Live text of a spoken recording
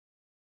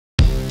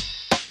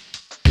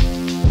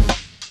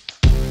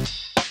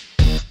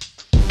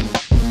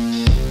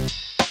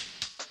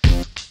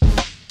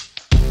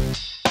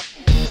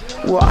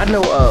Well, I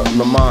know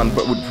Lamont,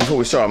 but before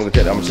we start, I'm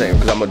saying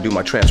because I'm gonna do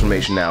my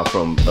transformation now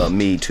from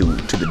me to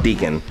the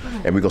deacon,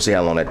 and we're gonna see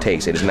how long that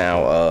takes. It is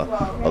now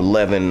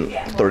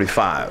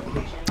 11:35,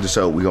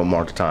 so we're gonna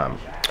mark the time.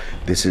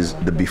 This is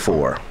the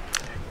before.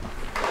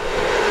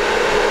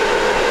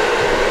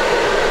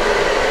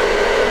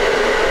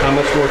 How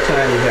much more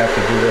time you have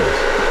to do this?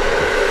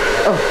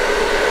 Oh,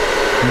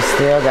 you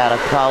still gotta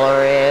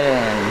color it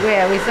and...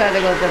 Yeah, we still have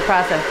to go through the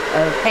process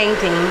of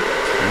painting.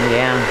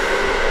 Yeah.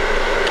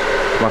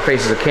 My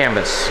face is a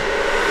canvas.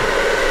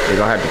 They're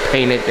gonna have to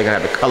paint it, they're gonna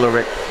have to color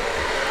it,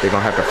 they're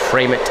gonna have to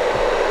frame it,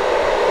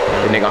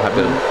 then they're gonna have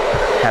to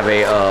have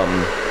a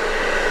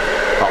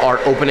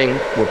art opening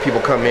where people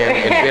come in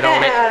and bid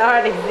on it. An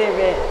art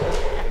exhibit.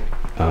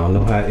 I don't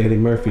know how Eddie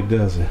Murphy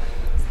does it.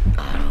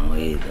 I don't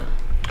either.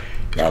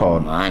 It's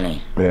called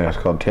money. Yeah, it's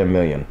called 10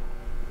 million.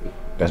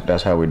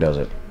 That's how he does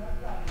it.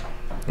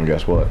 And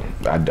guess what?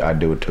 I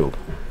do it too.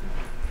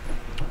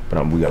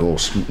 But we got a little,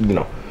 a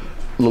little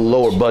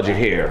lower budget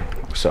here,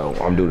 so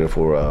I'm doing it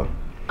for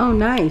oh,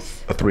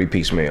 nice. a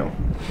 3-piece meal.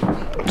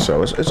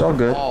 So it's all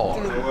good.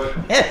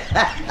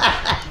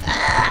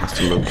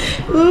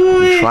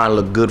 We're trying to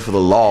look good for the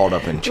Lord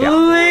up in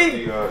chapel.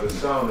 The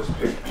sound is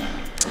picked.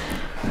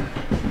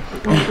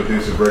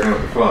 Producer breaking up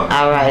the fun.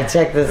 All right,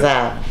 check this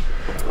out.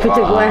 Put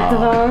your glasses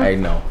on.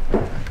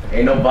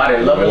 Ain't nobody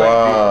loving like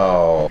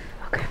Wow.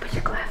 Okay, put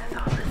your glasses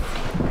on.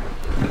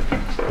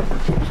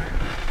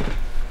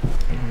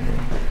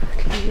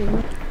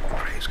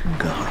 Praise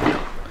God.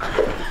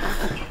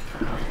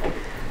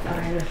 All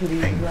right, let's do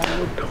these.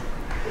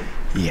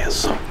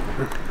 Yes.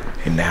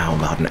 And now,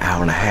 about an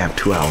hour and a half,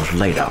 2 hours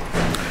later,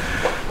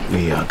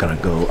 we are gonna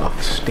go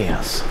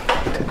upstairs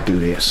to do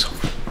this.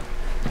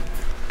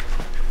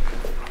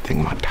 I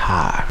think my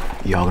tie.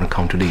 Y'all gonna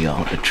come to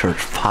the church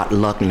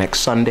potluck next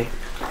Sunday?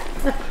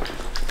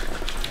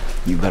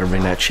 You better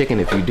bring that chicken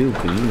if you do,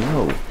 because you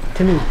know.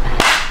 To me.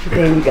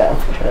 There you go.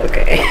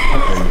 Okay.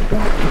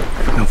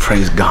 And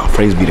praise God.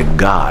 Praise be to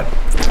God.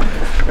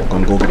 I'm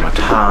gonna go get my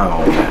tie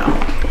on now.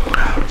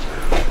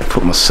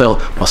 Put my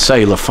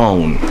cellular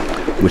phone,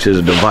 which is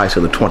a device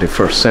of the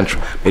 21st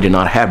century. They did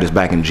not have this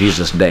back in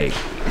Jesus' day.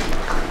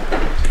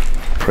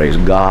 Praise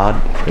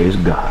God. Praise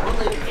God.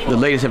 The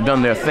ladies have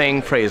done their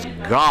thing. Praise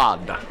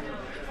God.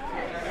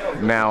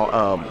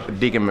 Now,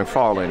 Deacon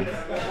McFarland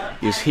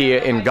is here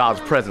in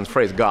God's presence.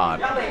 Praise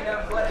God.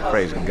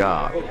 Praise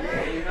God.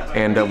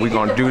 And we're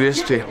going to do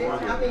this to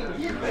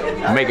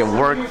make it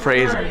work.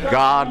 Praise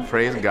God.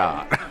 Praise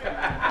God.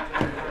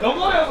 Don't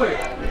go that way.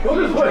 Go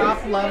this way.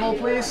 Drop level,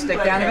 please.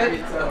 Stick down a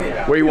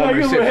bit. Where you want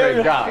me to sit?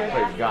 Praise God.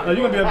 Praise God. No,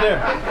 you're going to be up there.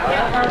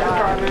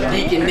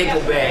 Deacon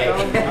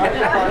Nickelbag.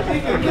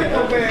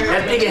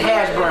 That's Deacon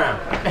Hash Brown.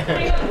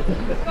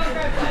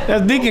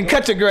 That's Deacon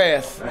Cut Your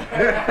Grass.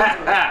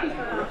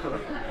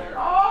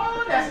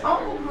 Oh, that's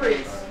Uncle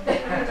Chris.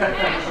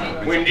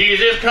 When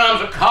Jesus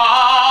comes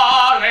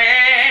a-calling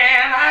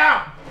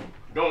out,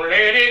 don't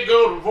let it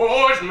go to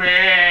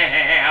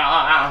voicemail.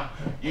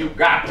 You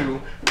got to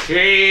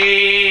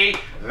take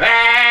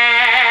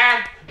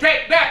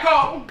that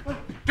call.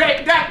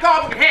 Take that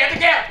call with your hands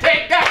together.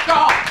 Take